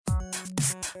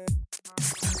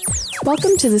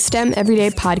Welcome to the STEM Everyday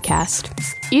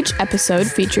Podcast. Each episode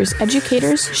features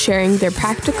educators sharing their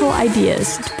practical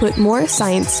ideas to put more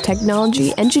science,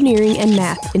 technology, engineering, and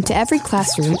math into every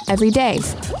classroom every day.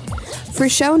 For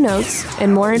show notes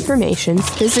and more information,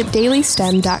 visit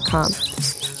dailystem.com.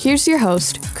 Here's your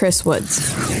host, Chris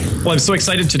Woods. Well, I'm so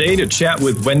excited today to chat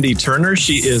with Wendy Turner.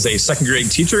 She is a second grade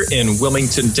teacher in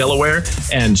Wilmington, Delaware,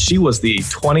 and she was the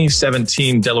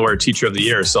 2017 Delaware Teacher of the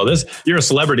Year. So you're a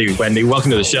celebrity, Wendy.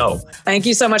 Welcome to the show. Thank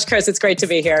you so much, Chris. It's great to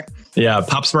be here. Yeah,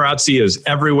 Pops Marazzi is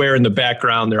everywhere in the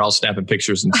background. They're all snapping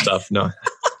pictures and stuff. No.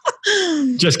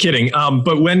 Just kidding.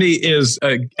 But Wendy is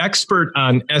an expert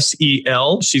on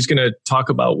SEL. She's going to talk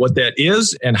about what that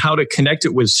is and how to connect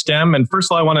it with STEM. And first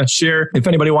of all, I want to share, if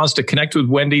anybody wants to connect with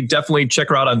Wendy, definitely check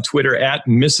her out on Twitter at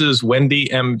Mrs.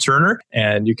 Wendy M. Turner.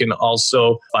 And you can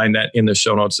also find that in the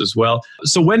show notes as well.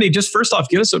 So Wendy, just first off,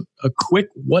 give us a quick,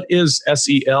 what is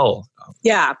SEL?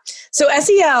 Yeah. So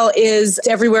SEL is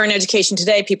everywhere in education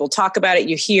today. People talk about it.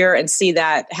 You hear and see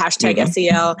that hashtag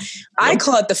SEL. I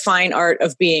call it the fine art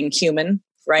of being human,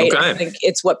 right? Okay. I think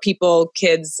it's what people,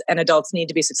 kids, and adults need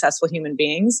to be successful human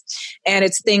beings. And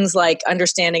it's things like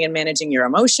understanding and managing your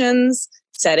emotions,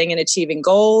 setting and achieving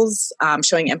goals,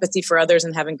 showing empathy for others,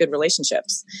 and having good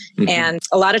relationships. And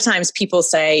a lot of times people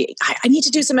say, I need to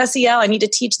do some SEL. I need to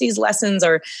teach these lessons,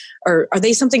 or are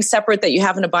they something separate that you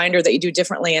have in a binder that you do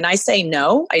differently? And I say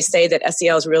no. I say that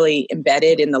SEL is really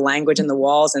embedded in the language and the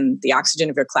walls and the oxygen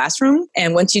of your classroom.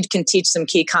 And once you can teach some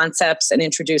key concepts and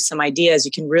introduce some ideas,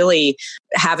 you can really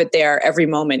have it there every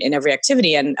moment in every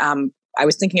activity. And I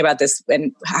was thinking about this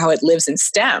and how it lives in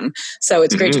STEM. So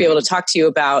it's great to be able to talk to you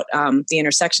about the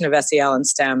intersection of SEL and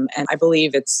STEM. And I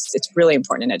believe it's really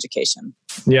important in education.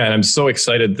 Yeah, and I'm so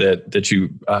excited that you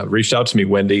reached out to me,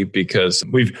 Wendy, because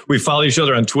we follow each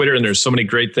other on Twitter, and there's so many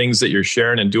great things that you're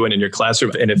sharing and doing in your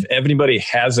classroom. And if anybody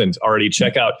hasn't already,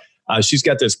 check out she's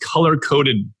got this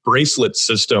color-coded bracelet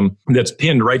system that's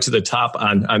pinned right to the top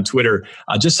on Twitter.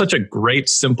 Just such a great,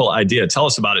 simple idea. Tell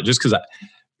us about it, just because I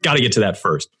got to get to that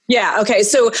first. Yeah. Okay.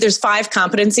 So there's 5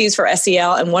 competencies for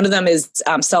SEL, and one of them is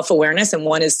self-awareness, and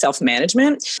one is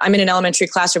self-management. I'm in an elementary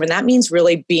classroom, and that means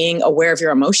really being aware of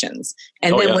your emotions.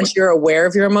 And once you're aware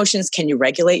of your emotions, can you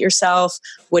regulate yourself?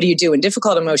 What do you do when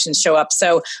difficult emotions show up?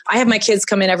 So I have my kids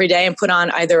come in every day and put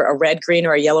on either a red, green,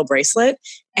 or a yellow bracelet.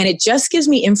 And it just gives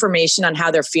me information on how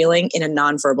they're feeling in a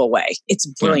nonverbal way. It's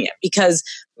brilliant because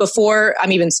before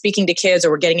I'm even speaking to kids or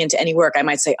we're getting into any work, I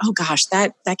might say, oh gosh,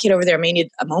 that kid over there may need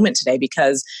a moment today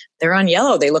because they're on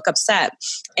yellow. They look upset.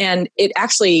 And it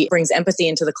actually brings empathy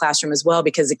into the classroom as well,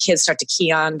 because the kids start to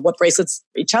key on what bracelets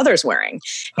each other's wearing.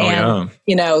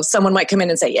 Someone might come in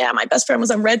and say, yeah, my best friend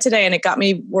was on red today and it got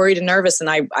me worried and nervous. And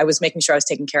I was making sure I was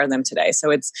taking care of them today. So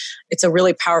it's a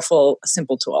really powerful,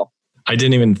 simple tool. I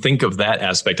didn't even think of that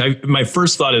aspect. My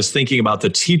first thought is thinking about the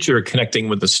teacher connecting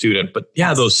with the student. But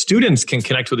yeah, those students can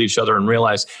connect with each other and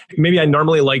realize maybe I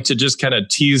normally like to just kind of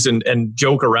tease and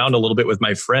joke around a little bit with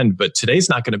my friend. But today's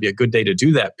not going to be a good day to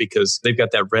do that because they've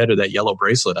got that red or that yellow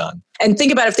bracelet on. And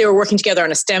think about if they were working together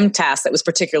on a STEM task that was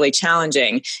particularly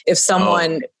challenging. If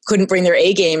someone couldn't bring their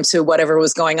A game to whatever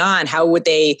was going on, how would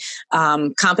they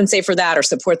compensate for that or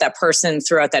support that person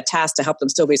throughout that task to help them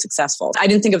still be successful? I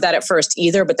didn't think of that at first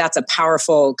either, but that's a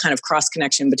powerful kind of cross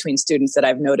connection between students that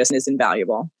I've noticed is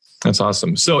invaluable. That's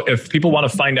awesome. So if people want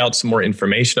to find out some more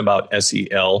information about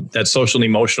SEL, that social and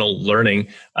emotional learning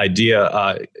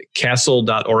idea,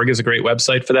 CASEL.org is a great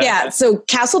website for that. Yeah. So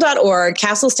CASEL.org,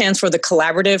 CASEL stands for the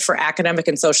Collaborative for Academic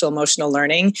and Social Emotional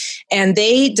Learning. And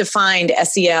they defined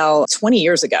SEL 20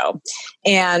 years ago.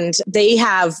 And they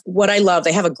have what I love.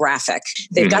 They have a graphic.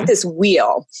 They've got this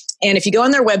wheel. And if you go on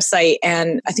their website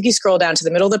and I think you scroll down to the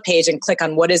middle of the page and click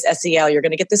on what is SEL, you're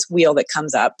going to get this wheel that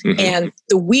comes up. And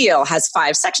the wheel has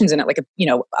 5 sections in it, like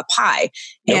a pie.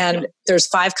 And there's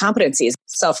 5 competencies: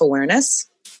 self-awareness,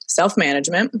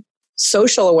 self-management,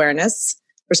 social awareness,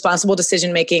 responsible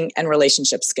decision-making, and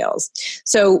relationship skills.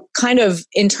 So kind of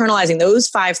internalizing those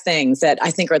 5 things that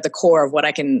I think are at the core of what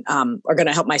I can, are going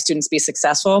to help my students be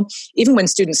successful. Even when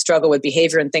students struggle with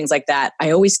behavior and things like that,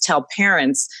 I always tell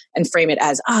parents and frame it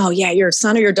as, oh yeah, your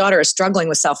son or your daughter is struggling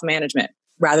with self-management,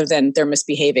 rather than they're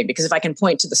misbehaving. Because if I can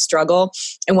point to the struggle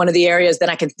in one of the areas, then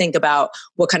I can think about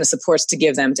what kind of supports to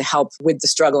give them to help with the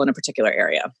struggle in a particular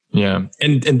area. Yeah.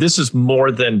 And this is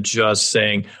more than just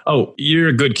saying, oh, you're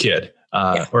a good kid.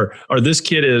 Or this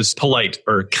kid is polite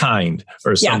or kind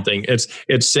or something.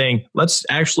 It's saying, let's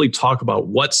actually talk about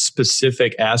what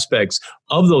specific aspects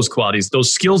of those qualities,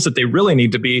 those skills that they really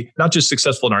need to be not just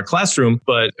successful in our classroom,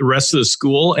 but the rest of the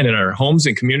school and in our homes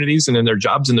and communities and in their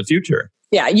jobs in the future.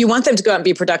 Yeah, you want them to go out and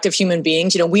be productive human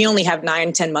beings. We only have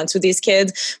 9-10 months with these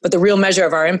kids, but the real measure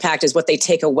of our impact is what they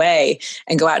take away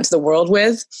and go out into the world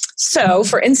with. So,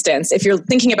 for instance, if you're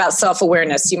thinking about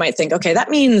self-awareness, you might think, okay, that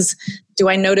means, do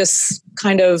I notice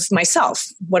kind of myself?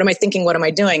 What am I thinking? What am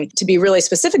I doing? To be really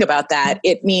specific about that,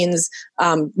 it means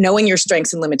knowing your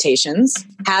strengths and limitations,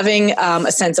 having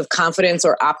a sense of confidence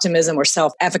or optimism or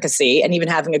self-efficacy, and even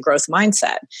having a growth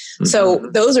mindset. Mm-hmm. So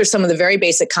those are some of the very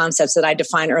basic concepts that I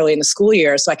define early in the school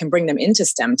year so I can bring them into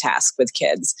STEM tasks with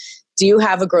kids. Do you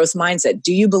have a growth mindset?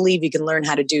 Do you believe you can learn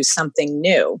how to do something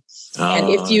new? And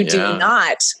if you do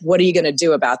not, what are you going to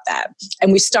do about that?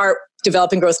 And we start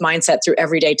developing growth mindset through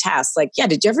everyday tasks. Like,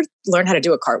 did you ever learn how to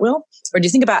do a cartwheel? Or do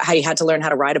you think about how you had to learn how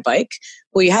to ride a bike?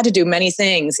 Well, you had to do many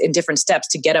things in different steps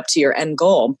to get up to your end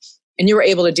goal. And you were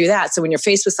able to do that. So when you're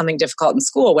faced with something difficult in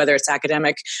school, whether it's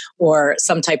academic or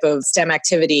some type of STEM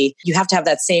activity, you have to have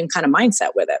that same kind of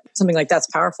mindset with it. Something like that's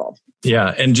powerful.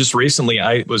 Yeah. And just recently,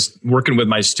 I was working with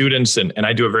my students and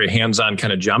I do a very hands-on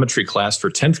kind of geometry class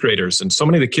for 10th graders. And so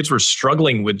many of the kids were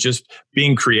struggling with just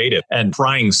being creative and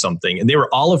trying something. And they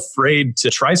were all afraid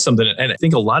to try something. And I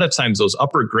think a lot of times those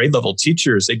upper grade level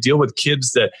teachers, they deal with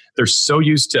kids that they're so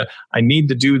used to, I need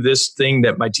to do this thing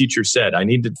that my teacher said. I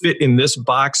need to fit in this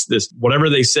box, this whatever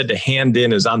they said to hand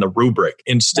in is on the rubric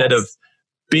instead of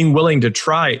being willing to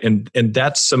try. And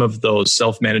that's some of those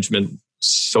self-management,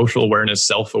 social awareness,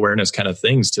 self-awareness kind of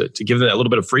things to give them that little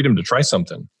bit of freedom to try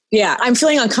something. Yeah, I'm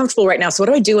feeling uncomfortable right now. So what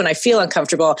do I do when I feel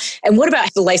uncomfortable? And what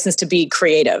about the license to be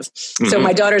creative? Mm-hmm. So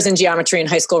my daughter's in geometry in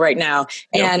high school right now.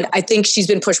 And I think she's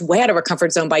been pushed way out of her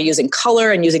comfort zone by using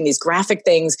color and using these graphic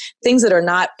things that are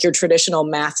not your traditional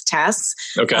math tasks.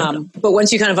 Okay. But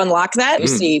once you kind of unlock that, you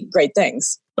see great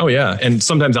things. Oh, yeah. And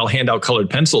sometimes I'll hand out colored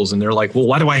pencils and they're like, well,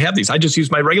 why do I have these? I just use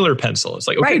my regular pencil. It's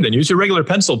like, okay, then use your regular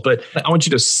pencil. But I want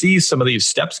you to see some of these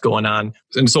steps going on.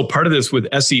 And so part of this with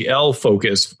SEL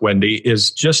focus, Wendy,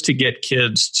 is just to get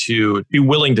kids to be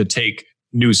willing to take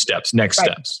new steps, next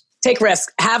steps. Take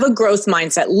risks. Have a growth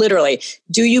mindset. Literally,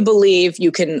 do you believe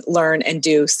you can learn and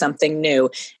do something new?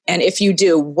 And if you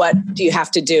do, what do you have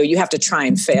to do? You have to try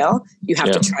and fail. You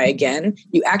have to try again.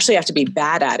 You actually have to be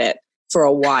bad at it for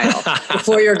a while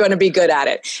before you're going to be good at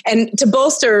it. And to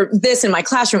bolster this in my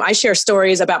classroom, I share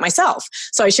stories about myself.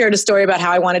 So I shared a story about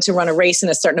how I wanted to run a race in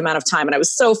a certain amount of time. And I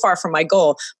was so far from my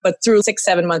goal, but through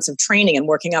 6-7 months of training and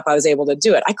working up, I was able to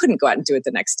do it. I couldn't go out and do it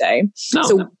the next day.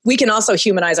 So we can also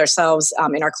humanize ourselves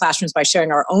in our classrooms by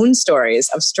sharing our own stories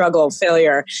of struggle,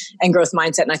 failure, and growth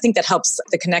mindset. And I think that helps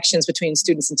the connections between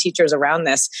students and teachers around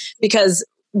this, because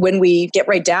when we get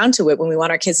right down to it, when we want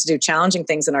our kids to do challenging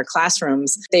things in our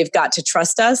classrooms, they've got to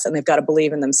trust us and they've got to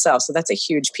believe in themselves. So that's a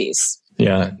huge piece.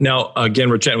 Yeah. Now, again,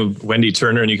 we're chatting with Wendy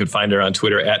Turner, and you can find her on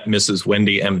Twitter at Mrs.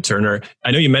 Wendy M. Turner.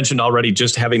 I know you mentioned already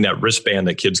just having that wristband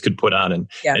that kids could put on and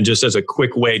just as a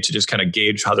quick way to just kind of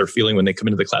gauge how they're feeling when they come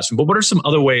into the classroom. But what are some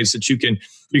other ways that you can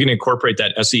incorporate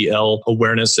that SEL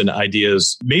awareness and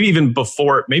ideas, maybe even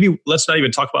before, maybe let's not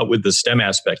even talk about with the STEM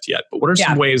aspect yet, but what are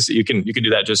some ways that you can do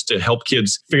that just to help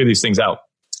kids figure these things out?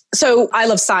 So I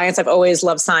love science. I've always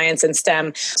loved science and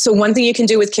STEM. So one thing you can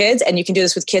do with kids, and you can do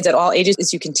this with kids at all ages,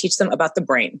 is you can teach them about the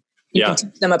brain. You can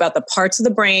teach them about the parts of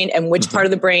the brain and which part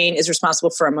of the brain is responsible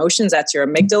for emotions. That's your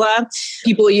amygdala.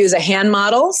 People use a hand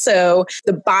model. So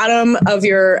the bottom of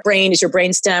your brain is your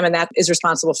brainstem, and that is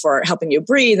responsible for helping you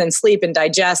breathe and sleep and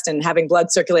digest and having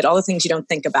blood circulate, all the things you don't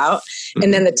think about.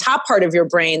 And then the top part of your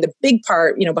brain, the big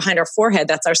part, behind our forehead,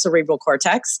 that's our cerebral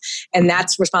cortex. And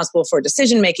that's responsible for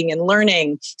decision-making and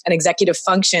learning and executive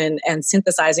function and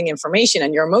synthesizing information.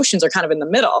 And your emotions are kind of in the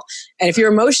middle. And if your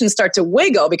emotions start to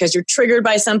wiggle because you're triggered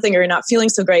by something or you're not feeling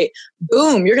so great,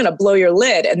 boom, you're going to blow your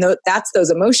lid. And that's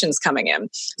those emotions coming in.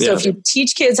 So if you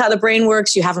teach kids how the brain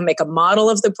works, you have them make a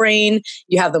model of the brain,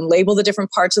 you have them label the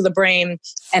different parts of the brain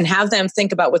and have them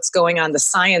think about what's going on, the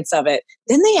science of it.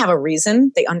 Then they have a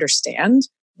reason, they understand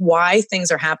why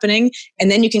things are happening. And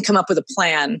then you can come up with a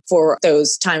plan for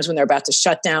those times when they're about to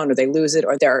shut down or they lose it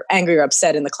or they're angry or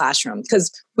upset in the classroom.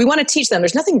 Because we want to teach them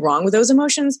there's nothing wrong with those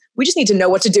emotions. We just need to know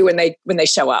what to do when they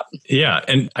show up. Yeah.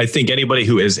 And I think anybody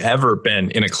who has ever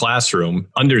been in a classroom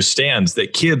understands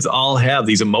that kids all have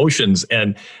these emotions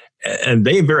and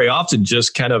they very often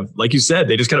just kind of, like you said,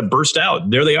 they just kind of burst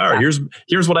out. There they are. Yeah.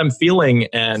 Here's what I'm feeling.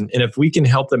 And if we can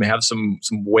help them have some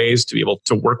ways to be able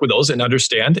to work with those and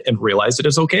understand and realize that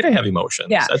it's okay to have emotions.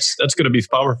 Yeah. That's going to be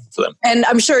powerful for them. And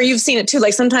I'm sure you've seen it too.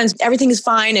 Like sometimes everything is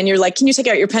fine and you're like, can you take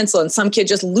out your pencil? And some kid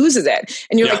just loses it.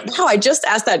 And you're like, wow, I just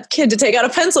asked that kid to take out a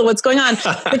pencil. What's going on?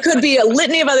 There could be a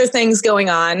litany of other things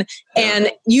going on. And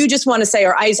you just want to say,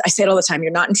 or I say it all the time,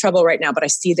 you're not in trouble right now, but I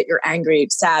see that you're angry,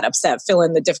 sad, upset, fill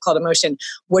in the difficult difficult emotion.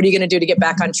 What are you going to do to get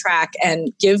back on track?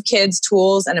 And give kids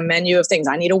tools and a menu of things.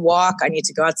 I need a walk. I need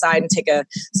to go outside and take a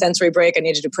sensory break. I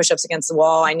need to do push-ups against the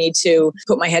wall. I need to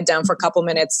put my head down for a couple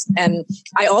minutes. And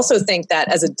I also think that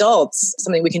as adults,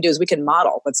 something we can do is we can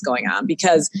model what's going on,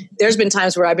 because there's been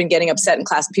times where I've been getting upset in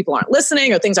class, people aren't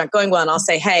listening or things aren't going well. And I'll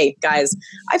say, hey guys,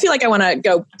 I feel like I want to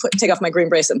go take off my green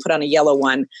bracelet and put on a yellow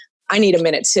one. I need a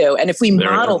minute too. And if we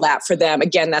model that for them,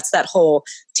 again, that's that whole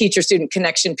teacher-student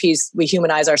connection piece. We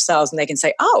humanize ourselves and they can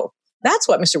say, oh, that's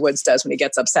what Mr. Woods does when he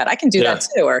gets upset. I can do that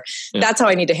too. Or that's how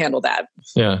I need to handle that.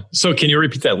 Yeah. So can you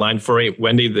repeat that line for me,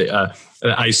 Wendy?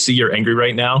 I see you're angry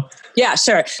right now. Yeah,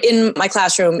 sure. In my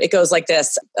classroom, it goes like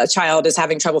this. A child is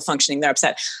having trouble functioning. They're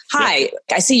upset. Hi,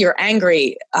 I see you're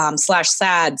angry,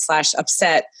 /sad,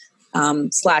 /upset,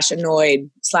 /annoyed,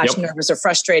 /nervous or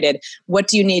frustrated. What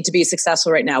do you need to be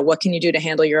successful right now? What can you do to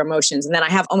handle your emotions? And then I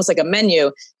have almost like a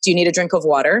menu. Do you need a drink of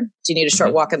water? Do you need a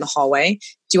short walk in the hallway?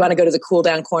 Do you want to go to the cool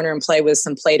down corner and play with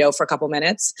some Play-Doh for a couple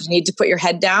minutes? Do you need to put your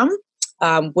head down?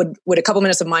 Would a couple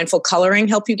minutes of mindful coloring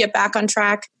help you get back on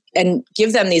track? And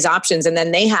give them these options. And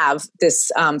then they have this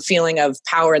feeling of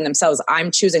power in themselves. I'm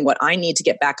choosing what I need to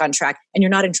get back on track. And you're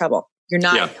not in trouble. You're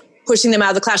not pushing them out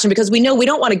of the classroom, because we know we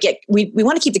don't want to we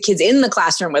want to keep the kids in the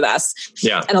classroom with us.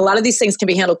 Yeah. And a lot of these things can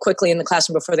be handled quickly in the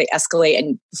classroom before they escalate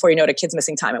and before you know it, a kid's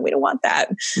missing time, and we don't want that.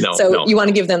 So you want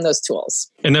to give them those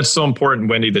tools. And that's so important,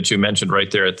 Wendy, that you mentioned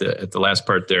right there at the last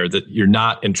part there, that you're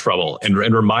not in trouble, and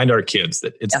remind our kids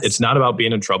that it's not about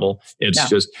being in trouble. It's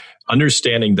just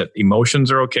understanding that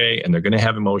emotions are okay and they're going to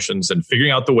have emotions, and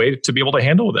figuring out the way to be able to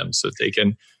handle them so that they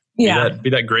can be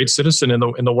that great citizen in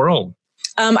the world.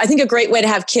 I think a great way to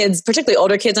have kids, particularly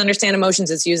older kids, understand emotions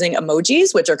is using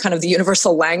emojis, which are kind of the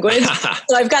universal language.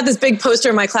 So I've got this big poster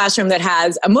in my classroom that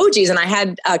has emojis, and I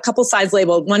had a couple sides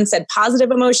labeled. One said positive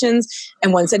emotions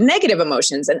and one said negative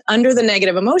emotions. And under the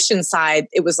negative emotion side,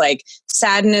 it was like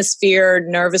sadness, fear,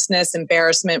 nervousness,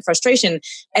 embarrassment, frustration.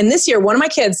 And this year, one of my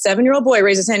kids, 7-year-old boy,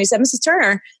 raised his hand. He said, Mrs.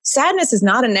 Turner, sadness is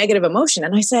not a negative emotion.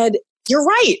 And I said, you're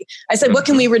right. I said, what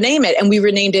can we rename it? And we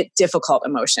renamed it difficult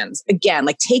emotions. Again,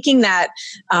 like taking that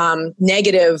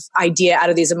negative idea out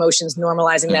of these emotions,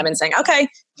 normalizing them and saying, okay,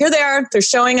 here they are. They're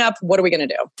showing up. What are we going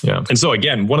to do? Yeah. And so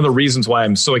again, one of the reasons why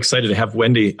I'm so excited to have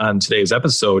Wendy on today's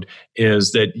episode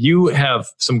is that you have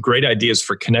some great ideas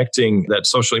for connecting that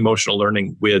social emotional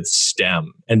learning with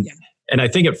STEM. And I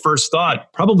think at first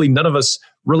thought, probably none of us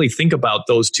really think about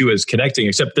those two as connecting,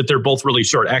 except that they're both really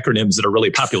short acronyms that are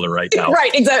really popular right now. Right,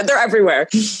 exactly. They're everywhere.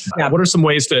 What are some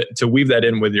ways to weave that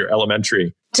in with your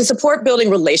elementary? To support building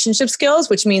relationship skills,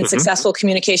 which means successful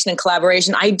communication and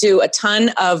collaboration, I do a ton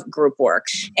of group work.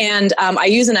 And I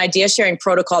use an idea sharing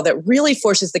protocol that really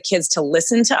forces the kids to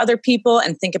listen to other people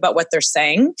and think about what they're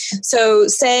saying. So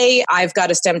say I've got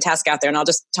a STEM task out there, and I'll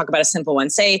just talk about a simple one.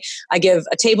 Say I give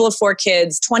a table of 4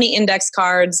 kids, 20 index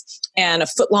cards, and a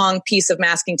foot-long piece of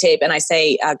masking tape, and I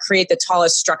say, create the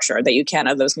tallest structure that you can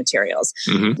of those materials.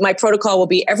 My protocol will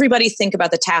be everybody think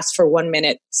about the task for 1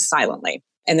 minute silently.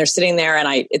 And they're sitting there, and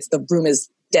the room is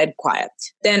dead quiet.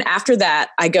 Then after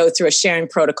that, I go through a sharing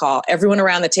protocol. Everyone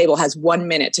around the table has 1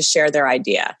 minute to share their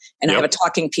idea. And I have a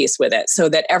talking piece with it so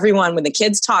that everyone, when the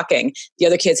kid's talking, the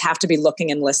other kids have to be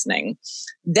looking and listening.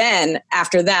 Then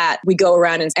after that, we go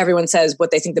around and everyone says what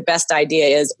they think the best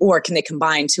idea is, or can they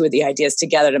combine 2 of the ideas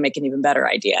together to make an even better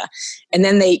idea? And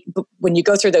then when you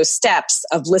go through those steps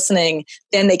of listening,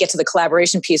 then they get to the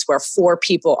collaboration piece where 4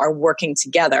 people are working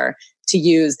together to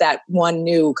use that one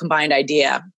new combined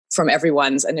idea from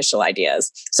everyone's initial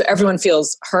ideas. So everyone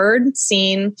feels heard,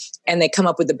 seen, and they come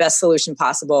up with the best solution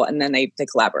possible, and then they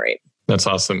collaborate. That's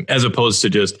awesome. As opposed to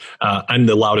just, I'm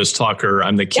the loudest talker.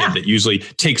 I'm the kid that usually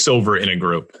takes over in a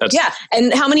group.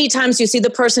 And how many times do you see the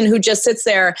person who just sits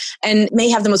there and may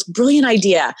have the most brilliant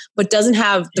idea, but doesn't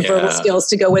have the verbal skills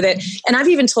to go with it? And I've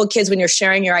even told kids when you're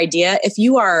sharing your idea, if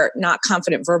you are not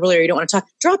confident verbally or you don't want to talk,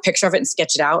 draw a picture of it and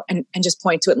sketch it out and just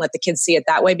point to it and let the kids see it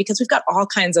that way, because we've got all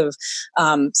kinds of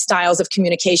styles of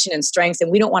communication and strengths. And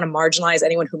we don't want to marginalize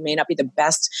anyone who may not be the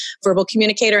best verbal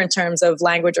communicator in terms of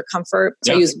language or comfort.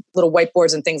 So I use little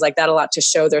whiteboards and things like that a lot to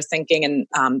show their thinking,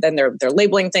 and then they're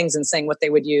labeling things and saying what they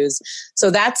would use. So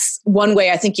that's one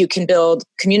way I think you can build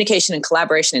communication and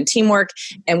collaboration and teamwork.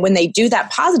 And when they do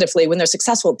that positively, when they're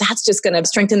successful, that's just going to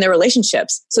strengthen their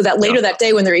relationships. So that later that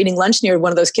day when they're eating lunch near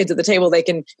one of those kids at the table, they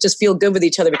can just feel good with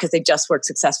each other because they just worked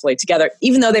successfully together,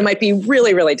 even though they might be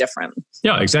really, really different.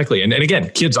 Yeah, exactly. And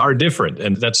again, kids are different.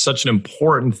 And that's such an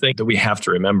important thing that we have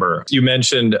to remember. You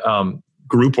mentioned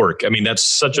group work. I mean, that's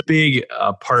such a big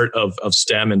part of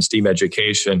STEM and STEAM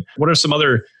education. What are some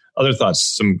other other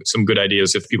thoughts, some good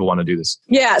ideas if people want to do this?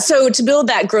 Yeah. So to build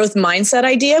that growth mindset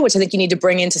idea, which I think you need to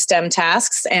bring into STEM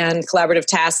tasks and collaborative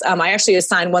tasks, I actually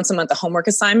assign once a month a homework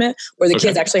assignment where the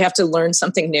kids actually have to learn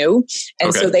something new.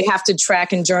 And so they have to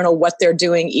track and journal what they're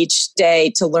doing each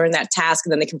day to learn that task.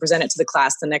 And then they can present it to the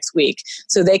class the next week.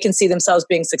 So they can see themselves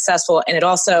being successful. And it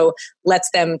also lets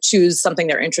them choose something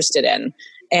they're interested in.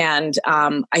 And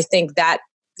I think that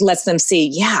lets them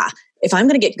see, if I'm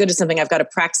going to get good at something, I've got to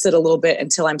practice it a little bit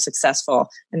until I'm successful.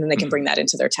 And then they can bring that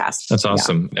into their task. That's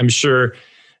awesome. Yeah. I'm sure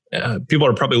people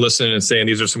are probably listening and saying,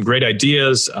 these are some great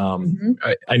ideas.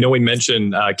 I know we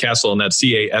mentioned CASEL, and that's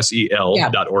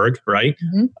CASEL.org, right?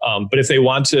 But if they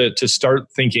want to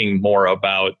start thinking more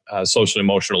about social and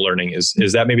emotional learning,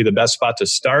 is that maybe the best spot to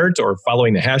start, or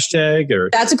following the hashtag? Or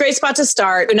that's a great spot to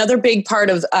start. Another big part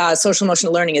of social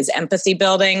emotional learning is empathy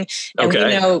building. And we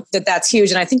know that that's huge.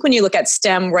 And I think when you look at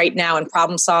STEM right now and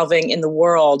problem solving in the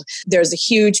world, there's a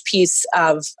huge piece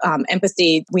of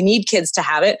empathy. We need kids to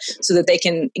have it so that they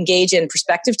can engage in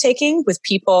perspective taking with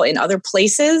people in other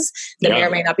places that may or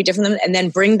may not be different than them, and then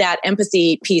bring that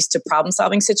empathy piece to problem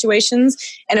solving situations.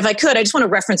 And if I could, I just want to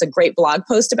reference a great blog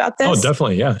post about this. Oh,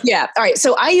 definitely. Yeah. Yeah. All right.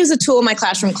 So I use a tool in my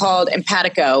classroom called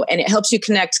Empatico, and it helps you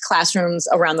connect classrooms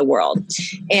around the world.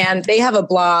 And they have a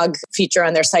blog feature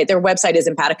on their site. Their website is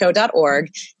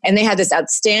empatico.org. And they had this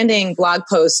outstanding blog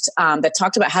post that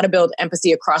talked about how to build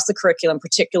empathy across the curriculum,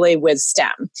 particularly with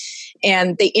STEM.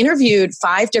 And they interviewed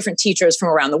 5 different teachers from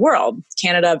around the world: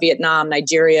 Canada, Vietnam,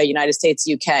 Nigeria, United States,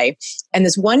 UK. And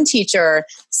this one teacher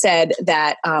said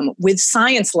that with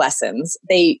science lessons,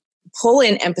 they pull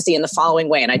in empathy in the following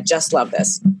way. And I just love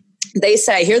this. They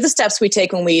say, here are the steps we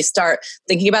take when we start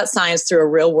thinking about science through a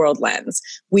real world lens.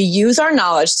 We use our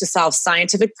knowledge to solve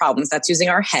scientific problems. That's using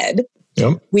our head.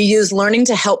 Yep. We use learning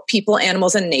to help people,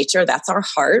 animals, and nature. That's our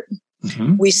heart.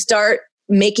 We start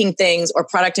making things or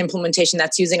product implementation.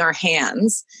 That's using our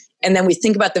hands. And then we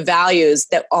think about the values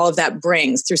that all of that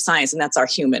brings through science, and that's our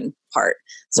human part.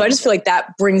 So I just feel like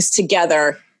that brings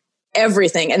together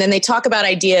everything. And then they talk about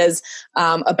ideas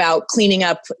about cleaning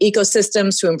up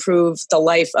ecosystems to improve the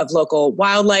life of local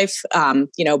wildlife,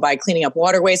 by cleaning up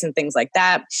waterways and things like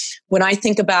that. When I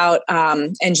think about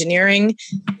engineering,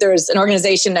 there's an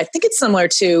organization, I think it's similar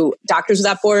to Doctors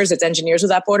Without Borders, it's Engineers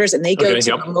Without Borders, and they go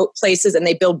to remote places and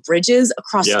they build bridges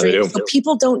across streets so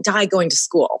people don't die going to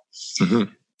school.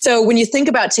 So when you think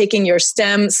about taking your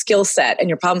STEM skill set and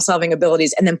your problem solving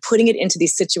abilities and then putting it into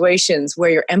these situations where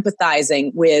you're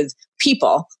empathizing with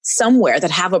people somewhere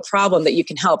that have a problem that you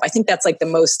can help, I think that's like the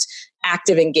most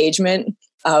active engagement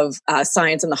of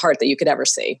science in the heart that you could ever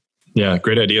see. Yeah,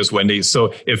 great ideas, Wendy.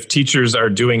 So if teachers are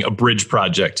doing a bridge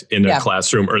project in their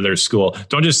classroom or their school,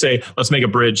 don't just say, let's make a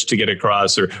bridge to get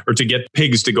across, or to get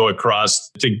pigs to go across,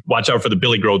 to watch out for the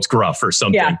Billy Groats gruff or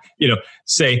something.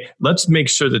 Say, let's make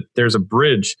sure that there's a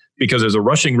bridge because there's a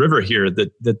rushing river here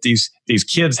that these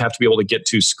kids have to be able to get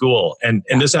to school. And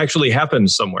this actually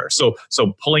happens somewhere. So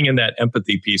pulling in that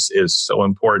empathy piece is so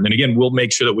important. And again, we'll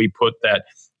make sure that we put that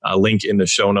link in the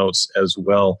show notes as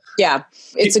well. Yeah,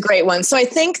 it's a great one. So I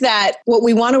think that what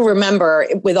we want to remember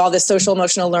with all this social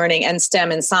emotional learning and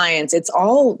STEM and science, it's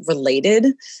all related.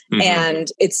 And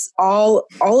it's all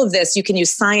of this. You can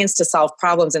use science to solve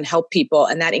problems and help people.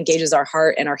 And that engages our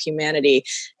heart and our humanity.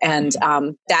 And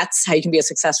that's how you can be a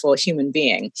successful human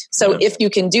being. So if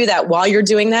you can do that while you're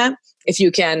doing that, if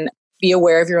you can be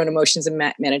aware of your own emotions and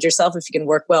manage yourself, if you can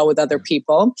work well with other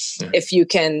people, if you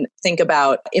can think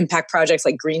about impact projects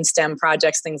like green STEM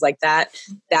projects, things like that,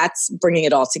 that's bringing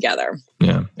it all together.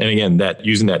 Yeah. And again, that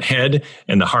using that head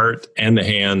and the heart and the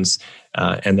hands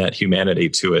and that humanity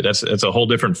to it. That's a whole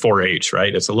different 4-H,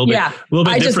 right? It's a little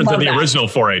bit different than the original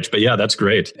 4-H, but yeah, that's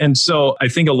great. And so I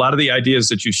think a lot of the ideas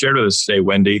that you shared with us today,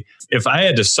 Wendy, if I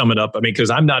had to sum it up, because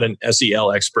I'm not an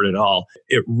SEL expert at all,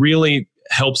 it really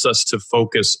helps us to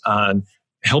focus on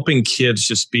helping kids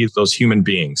just be those human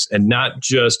beings and not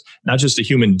just a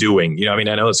human doing. I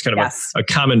know it's kind of a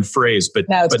common phrase, but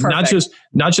not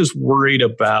just worried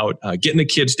about getting the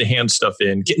kids to hand stuff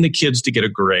in, getting the kids to get a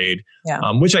grade,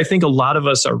 which I think a lot of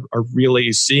us are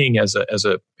really seeing as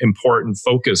a important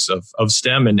focus of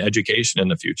STEM and education in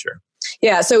the future.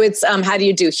 Yeah. So it's how do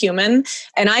you do human?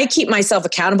 And I keep myself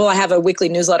accountable. I have a weekly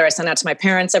newsletter I send out to my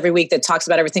parents every week that talks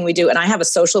about everything we do. And I have a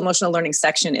social emotional learning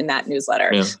section in that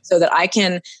newsletter so that I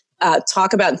can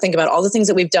talk about and think about all the things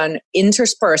that we've done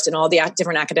interspersed in all the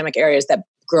different academic areas that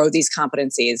grow these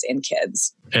competencies in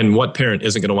kids. And what parent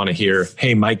isn't going to want to hear,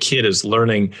 hey, my kid is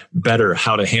learning better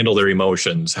how to handle their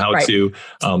emotions, how to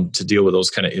deal with those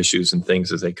kind of issues and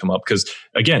things as they come up. Because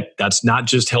again, that's not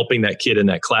just helping that kid in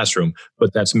that classroom,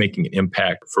 but that's making an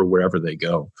impact for wherever they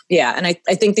go. Yeah. And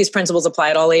I think these principles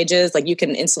apply at all ages. Like you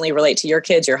can instantly relate to your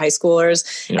kids, your high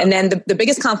schoolers. Yeah. And then the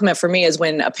biggest compliment for me is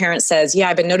when a parent says, yeah,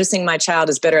 I've been noticing my child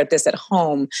is better at this at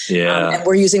home. Yeah. And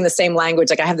we're using the same language.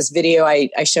 Like I have this video I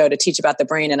show to teach about the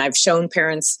brain, and I've shown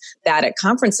parents that at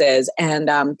conferences, and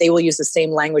they will use the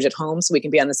same language at home so we can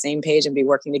be on the same page and be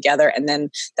working together. And then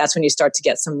that's when you start to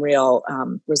get some real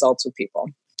results with people.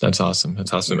 That's awesome.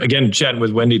 That's awesome. Again, chatting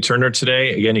with Wendy Turner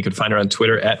today. Again, you can find her on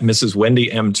Twitter at Mrs.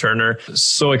 Wendy M. Turner.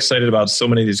 So excited about so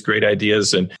many of these great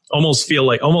ideas, and almost feel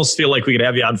like we could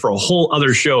have you on for a whole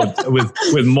other show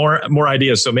with more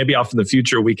ideas. So maybe off in the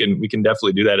future, we can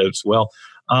definitely do that as well.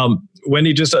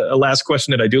 Wendy, just a last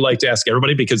question that I do like to ask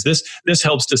everybody, because this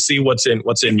helps to see what's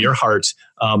in your heart.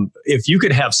 If you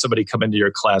could have somebody come into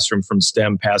your classroom from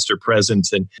STEM, past or present,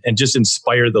 and just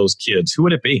inspire those kids, who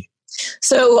would it be?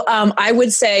 So I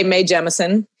would say Mae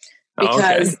Jemison,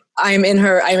 because I'm in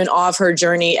awe of her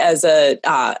journey as a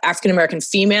African-American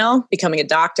female, becoming a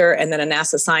doctor and then a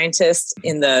NASA scientist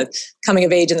in the coming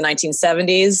of age in the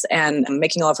 1970s and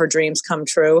making all of her dreams come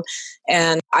true.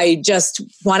 And I just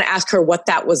want to ask her what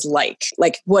that was like.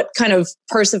 Like, what kind of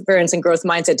perseverance and growth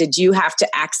mindset did you have to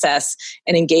access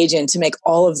and engage in to make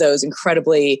all of those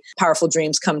incredibly powerful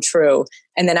dreams come true?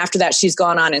 And then after that, she's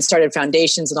gone on and started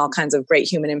foundations and all kinds of great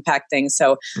human impact things.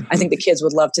 So I think the kids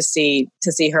would love to see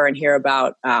her and hear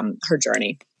about her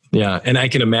journey. Yeah, and I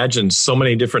can imagine so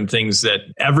many different things that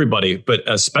everybody, but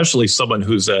especially someone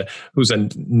who's a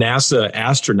NASA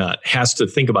astronaut, has to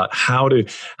think about how to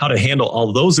handle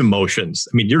all those emotions.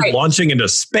 I mean, you're launching into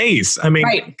space. I mean,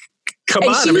 come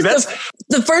on. She was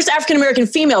the first African-American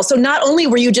female. So not only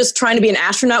were you just trying to be an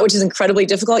astronaut, which is incredibly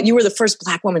difficult, you were the first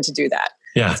Black woman to do that.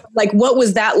 Yeah. Like, what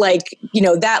was that like?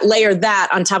 That layer, that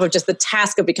on top of just the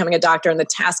task of becoming a doctor and the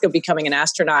task of becoming an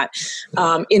astronaut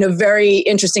in a very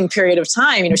interesting period of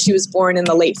time. She was born in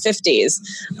the late 50s.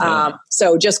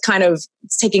 So just kind of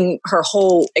taking her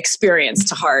whole experience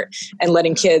to heart and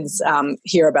letting kids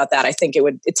hear about that. I think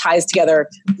it ties together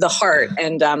the heart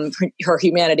and her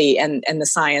humanity and the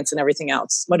science and everything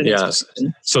else. What it is.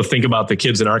 So think about the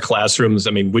kids in our classrooms.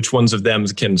 I mean, which ones of them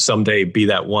can someday be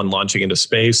that one launching into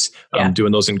space?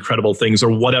 Doing those incredible things,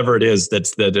 or whatever it is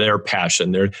that's their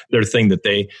passion, their thing that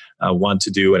they want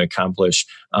to do and accomplish.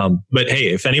 But hey,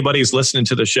 if anybody's listening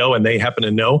to the show and they happen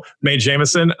to know Mae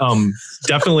Jemison,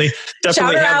 definitely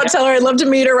shout her out. Tell her I'd love to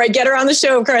meet her. Right, get her on the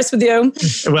show, Chris, with you.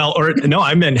 Well, or no,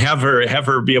 I meant have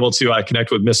her be able to connect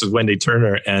with Mrs. Wendy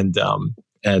Turner, and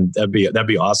that'd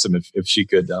be awesome if she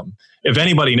could. If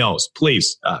anybody knows,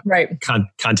 please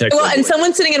contact. Well, and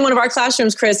someone sitting in one of our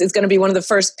classrooms, Chris, is going to be one of the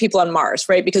first people on Mars,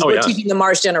 right? Because we're teaching the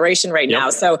Mars generation right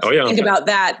now. So think about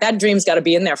that. That dream's got to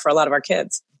be in there for a lot of our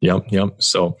kids. Yep.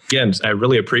 So again, I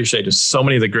really appreciate just so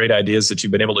many of the great ideas that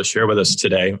you've been able to share with us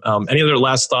today. Any other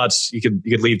last thoughts you could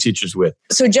leave teachers with?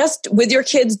 So just with your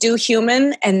kids, do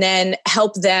human, and then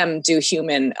help them do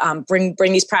human. Bring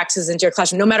these practices into your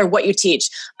classroom, no matter what you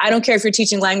teach. I don't care if you're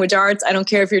teaching language arts. I don't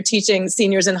care if you're teaching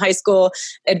seniors in high school,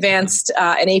 advanced,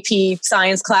 an AP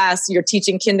science class, you're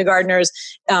teaching kindergartners.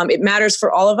 It matters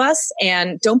for all of us.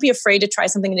 And don't be afraid to try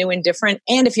something new and different.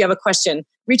 And if you have a question,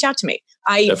 reach out to me.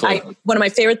 One of my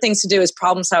favorite things to do is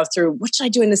problem solve through what should I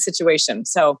do in this situation?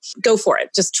 So go for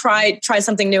it. Just try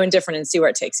something new and different and see where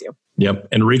it takes you. Yep.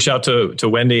 And reach out to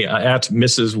Wendy at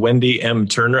Mrs. Wendy M.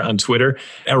 Turner on Twitter,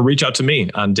 or reach out to me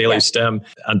on Daily STEM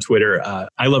on Twitter.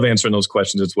 I love answering those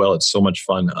questions as well. It's so much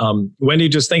fun. Wendy,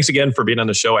 just thanks again for being on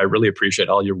the show. I really appreciate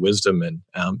all your wisdom and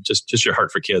just your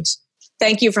heart for kids.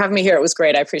 Thank you for having me here. It was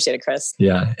great. I appreciate it, Chris.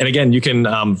 Yeah. And again, you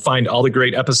can find all the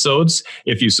great episodes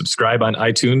if you subscribe on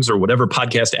iTunes or whatever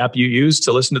podcast app you use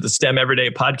to listen to the STEM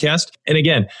Everyday podcast. And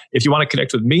again, if you want to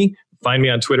connect with me, find me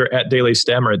on Twitter at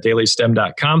DailySTEM or at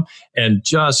dailystem.com, and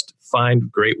just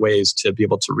find great ways to be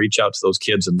able to reach out to those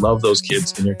kids and love those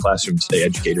kids in your classroom today,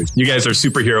 educators. You guys are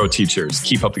superhero teachers.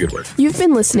 Keep up the good work. You've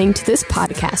been listening to this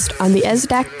podcast on the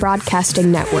ESDAC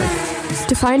Broadcasting Network.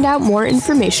 To find out more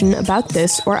information about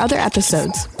this or other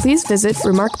episodes, please visit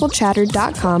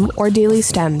remarkablechatter.com or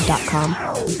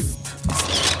dailystem.com.